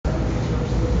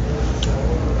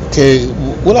Okay,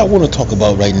 what I want to talk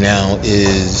about right now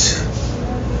is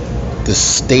the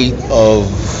state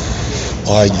of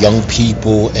our young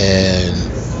people and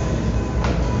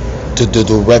the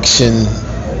direction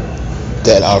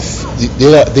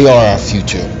that they are our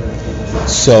future.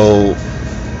 So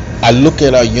I look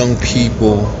at our young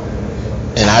people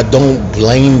and I don't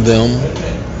blame them.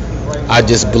 I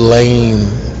just blame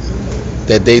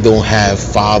that they don't have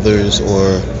fathers,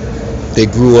 or they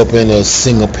grew up in a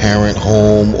single parent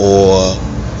home, or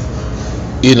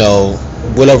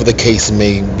whatever the case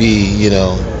may be.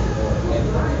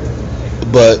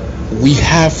 But we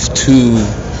have to,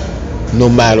 no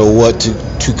matter what,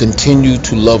 to continue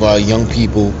to love our young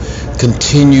people,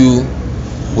 continue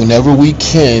whenever we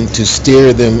can to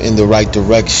steer them in the right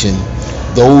direction.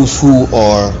 Those who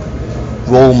are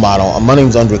role model. My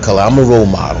name's Andre Keller. I'm a role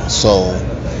model, so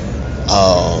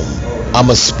I'm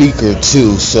a speaker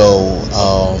too. So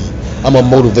I'm a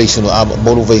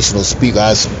motivational speaker.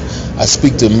 I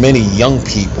speak to many young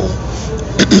people,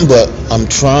 but I'm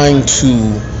trying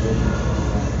to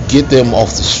get them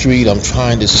off the street. I'm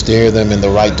trying to steer them in the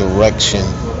right direction.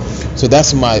 So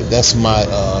that's my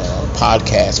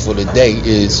podcast for today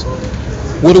is,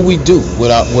 what do we do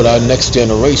with our next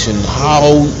generation?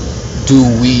 How do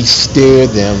we stir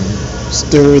them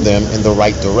in the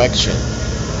right direction?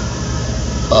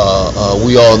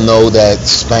 We all know that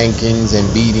spankings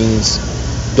and beatings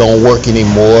don't work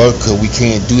anymore because we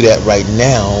can't do that right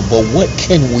now. But what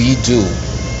can we do?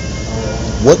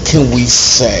 What can we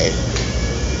say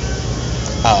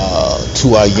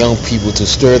to our young people to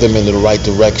stir them in the right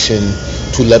direction,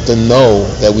 to let them know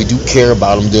that we do care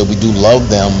about them, that we do love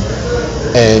them,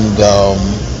 and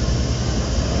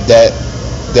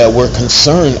that we're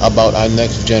concerned about our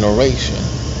next generation?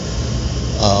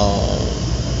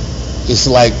 It's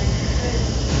like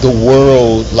the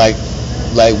world, like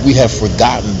we have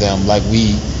forgotten them. Like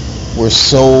we're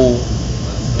so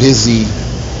busy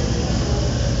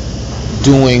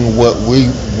doing what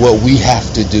we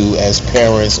have to do as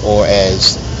parents or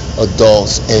as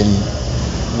adults, and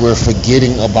we're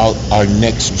forgetting about our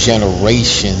next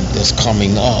generation that's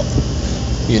coming up.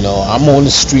 I'm on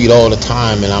the street all the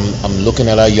time, and I'm looking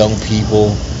at our young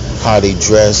people, how they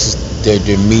dress, their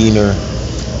demeanor,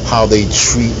 how they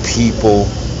treat people,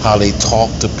 how they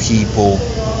talk to people.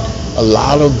 A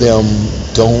lot of them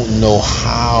don't know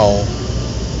how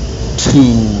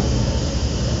to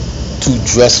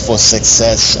dress for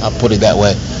success. I put it that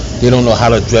way. They don't know how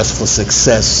to dress for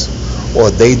success, or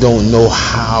they don't know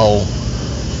how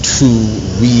to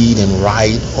read and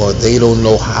write, or they don't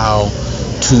know how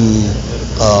to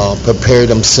prepare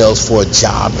themselves for a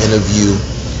job interview,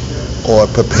 or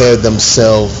prepare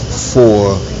themselves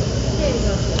for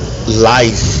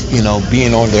life,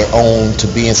 being on their own, to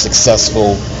being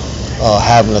successful,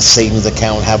 having a savings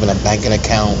account, having a banking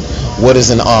account. What is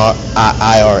an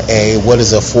IRA? What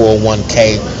is a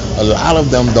 401k? A lot of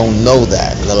them don't know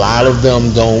that. A lot of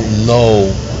them don't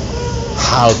know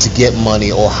how to get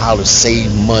money or how to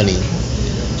save money.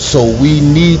 So we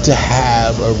need to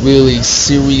have a really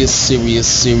serious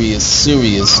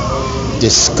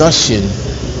discussion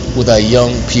with our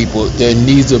young people. There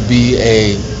needs to be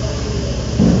a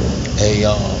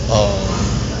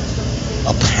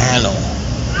panel.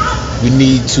 We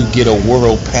need to get a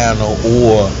world panel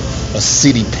or a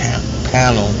city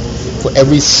panel for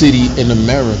every city in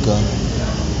America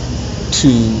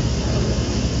to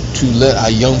let our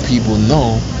young people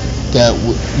know that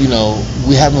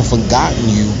we haven't forgotten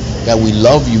you, that we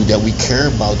love you, that we care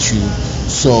about you.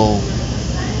 So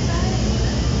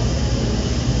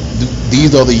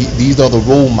these are the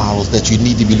role models that you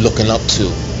need to be looking up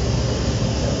to.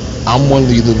 I'm one of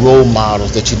the role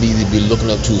models that you need to be looking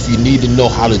up to. If you need to know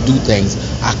how to do things,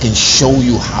 I can show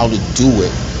you how to do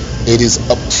it. It is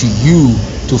up to you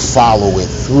to follow it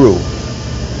through.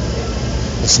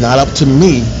 It's not up to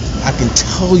me. I can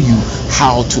tell you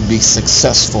how to be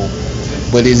successful,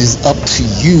 but it is up to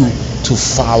you to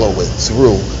follow it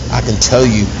through. I can tell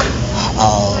you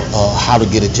how to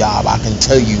get a job. I can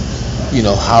tell you,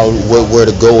 where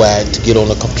to go at to get on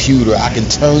a computer. I can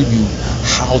tell you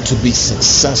how to be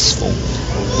successful,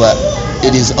 but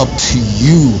it is up to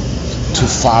you to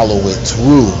follow it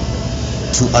through,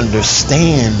 to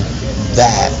understand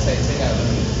that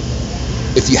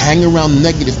if you hang around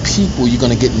negative people, you're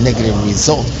going to get negative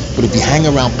results. But if you hang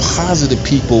around positive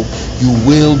people, you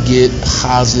will get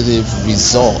positive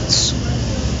results.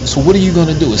 So what are you going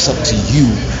to do? It's up to you.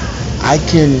 I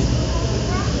can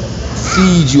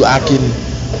feed you. I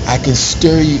can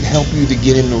stir you, help you to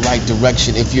get in the right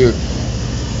direction. If you're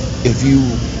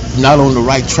not on the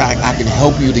right track, I can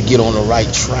help you to get on the right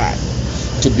track.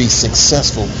 to be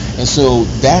successful. And so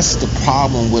that's the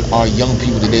problem with our young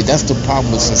people today. That's the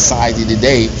problem with society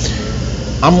today.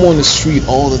 I'm on the street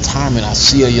all the time, and I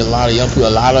see a lot of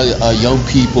young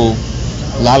people.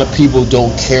 A lot of people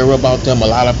don't care about them. A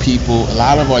lot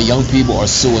of our young people are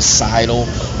suicidal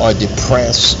or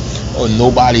depressed, or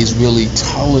nobody's really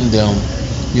telling them,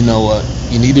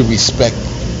 you need to respect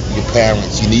your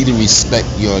parents. You need to respect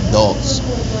your adults.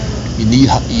 You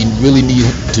really need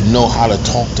to know how to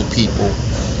talk to people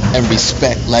and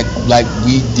respect, like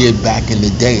we did back in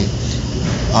the day.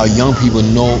 Our young people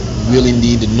really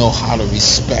need to know how to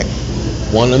respect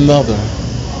one another.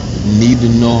 Need to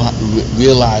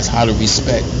realize how to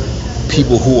respect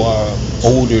people who are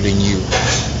older than you.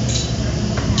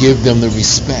 Give them the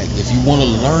respect. If you want to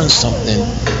learn something,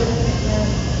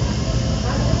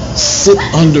 sit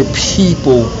under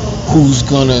people who's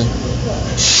gonna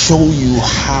show you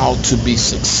how to be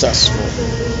successful.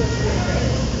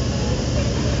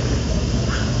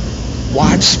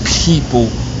 Watch people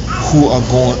who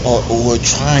are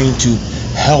trying to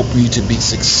help you to be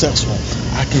successful.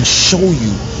 I can show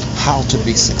you how to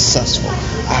be successful.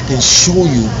 I can show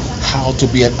you how to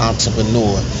be an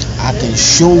entrepreneur. I can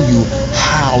show you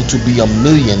how to be a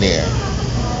millionaire.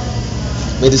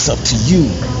 But it's up to you.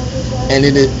 And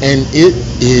it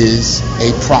is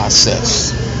a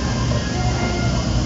process.